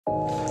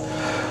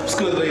What's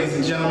good, ladies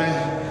and gentlemen?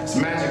 It's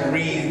Majik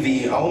Reed,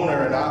 the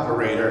owner and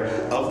operator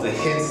of the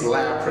Hits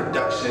Lab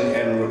Production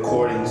and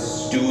Recording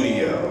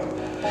Studio.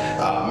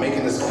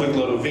 Making this quick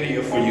little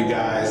video for you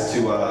guys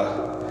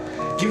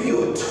to give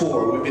you a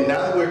tour.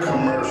 Now that we're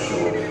commercial,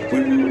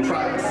 we were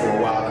private for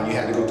a while, and you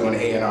had to go through an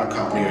A&R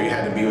company, or you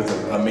had to be with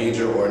a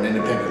major or an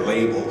independent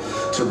label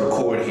to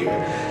record here.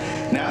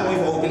 Now that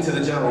we've opened to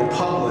the general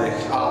public,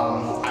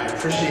 I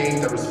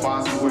appreciate the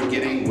responses we're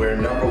getting. We're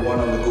 #1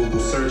 on the Google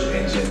search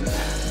engine,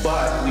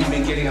 but we've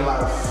been getting a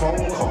lot of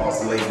phone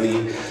calls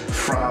lately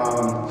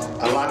from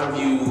a lot of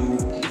you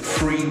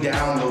free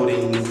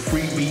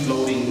beat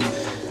loading,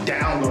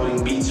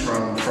 downloading beats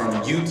from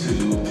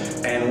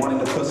YouTube and wanting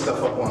to put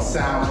stuff up on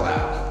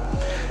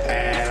SoundCloud.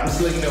 And I'm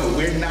just letting you know,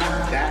 we're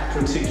not that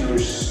particular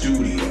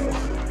studio.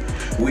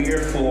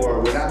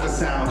 We're not the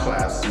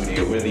SoundCloud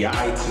studio. We're the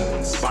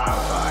iTunes,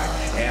 Spotify,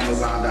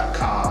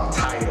 Amazon.com,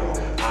 Tidal,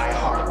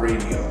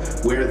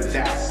 iHeartRadio. We're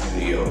that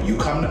studio. You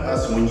come to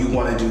us when you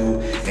want to do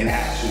an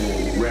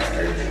actual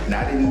record,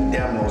 not any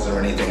demos or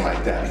anything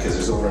like that, because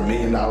there's over $1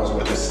 million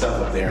worth of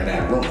stuff up there in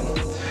that room.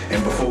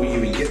 And before we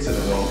even get to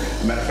the room,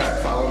 as a matter of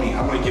fact, follow me.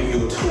 I'm going to give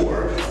you a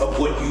tour of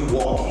what you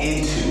walk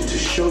into to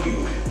show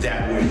you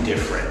that we're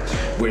different.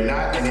 We're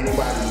not in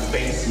anybody's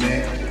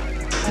basement.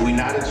 We're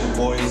not at your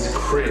boy's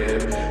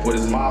crib with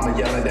his mama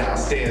yelling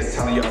downstairs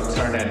telling y'all to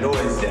turn that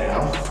noise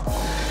down.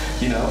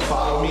 You know,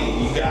 follow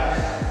me. You got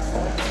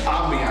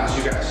ambiance,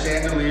 you got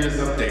chandeliers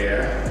up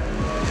there.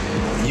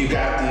 You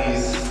got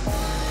these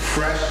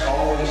fresh,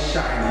 always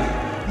shiny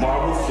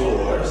marble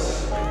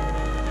floors.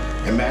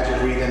 And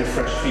Majik Reed and the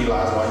fresh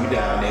felines while you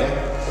down there.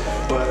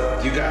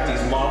 But you got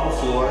these marble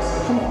floors.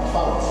 Come on,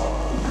 follow us.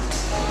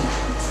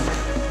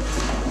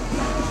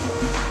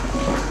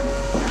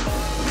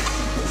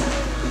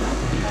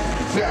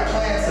 We got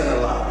plants in the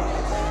lobby.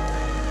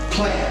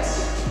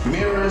 Plants,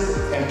 mirrors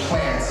and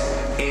plants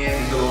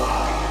in the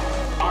lobby.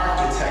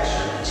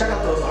 Architecture, check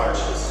out those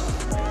arches.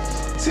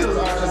 See those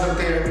arches up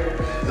there?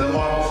 The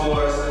marble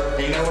floors.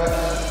 And you know what?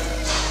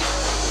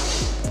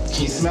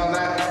 Can you smell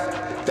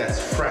that? That's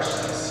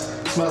freshness.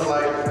 Smells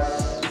like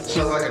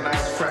a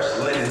nice fresh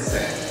linen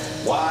scent.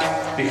 Why?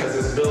 Because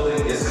this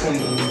building is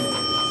clean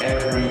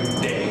every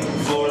day.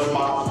 Floors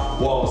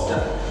mopped, walls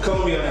done. Come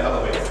with me on the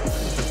elevator.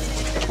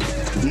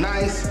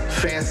 Nice,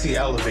 fancy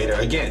elevator.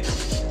 Again,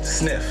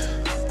 sniff.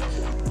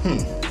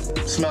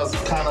 Smells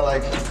kind of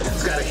like,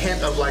 it's got a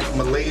hint of like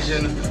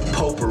Malaysian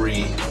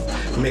potpourri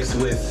mixed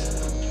with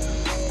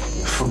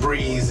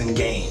Febreze and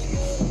Game.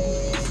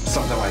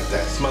 Something like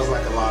that. Smells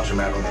like a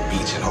laundromat on the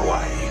beach in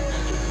Hawaii.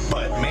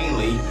 But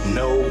mainly,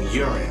 no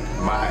urine.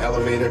 My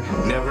elevator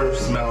never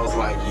smells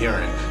like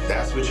urine.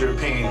 That's what you're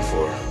paying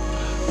for.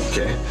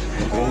 Okay?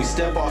 When we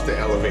step off the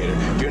elevator,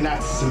 you're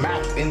not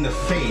smacked in the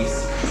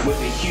face with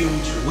a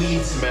huge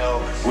weed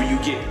smell where you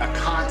get a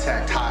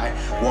contact high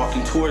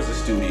walking towards the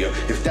studio.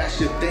 If that's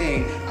your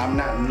thing, I'm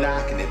not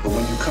knocking it. But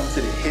when you come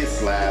to the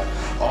Hits Lab,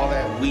 all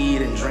that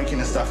weed and drinking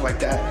and stuff like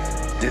that,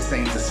 this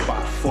ain't the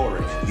spot for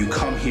it. You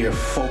come here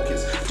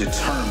focused,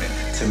 determined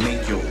to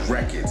make your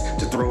records,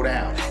 to throw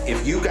down.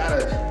 If you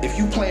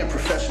playing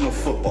professional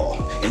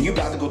football and you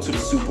about to go to the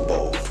Super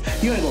Bowl,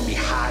 you ain't gonna be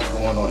high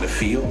going on the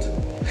field.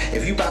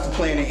 If you about to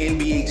play in an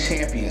NBA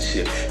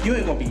championship, you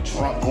ain't gonna be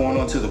drunk going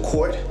onto the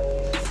court.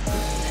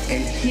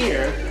 And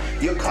here,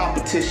 your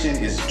competition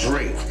is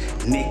Drake,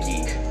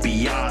 Nicki,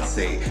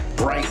 Beyonce,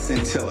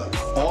 Bryson Tiller,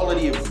 all of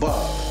the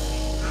above.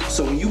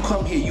 So when you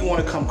come here, you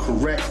wanna come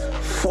correct,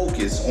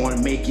 focus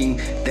on making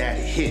that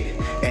hit.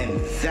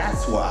 And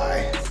that's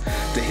why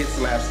the Hits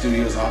Lab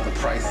Studios are the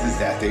prices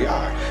that they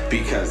are,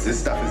 because this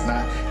stuff is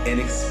not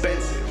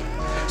inexpensive.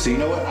 So you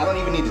know what, I don't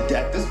even need to,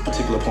 at this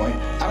particular point,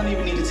 I don't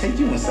even need to take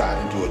you inside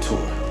and do a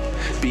tour,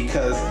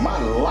 because my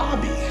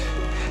lobby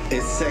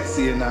is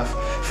sexy enough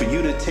for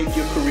you to take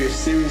your career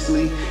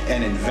seriously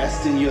and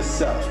invest in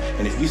yourself.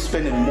 And if you're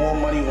spending more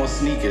money on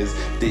sneakers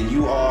than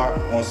you are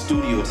on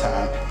studio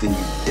time, then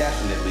you're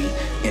definitely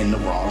in the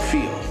wrong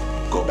field.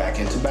 Go back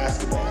into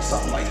basketball,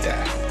 something like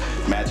that.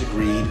 Majik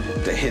Reed,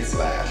 the Hits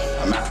Lab.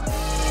 I'm out.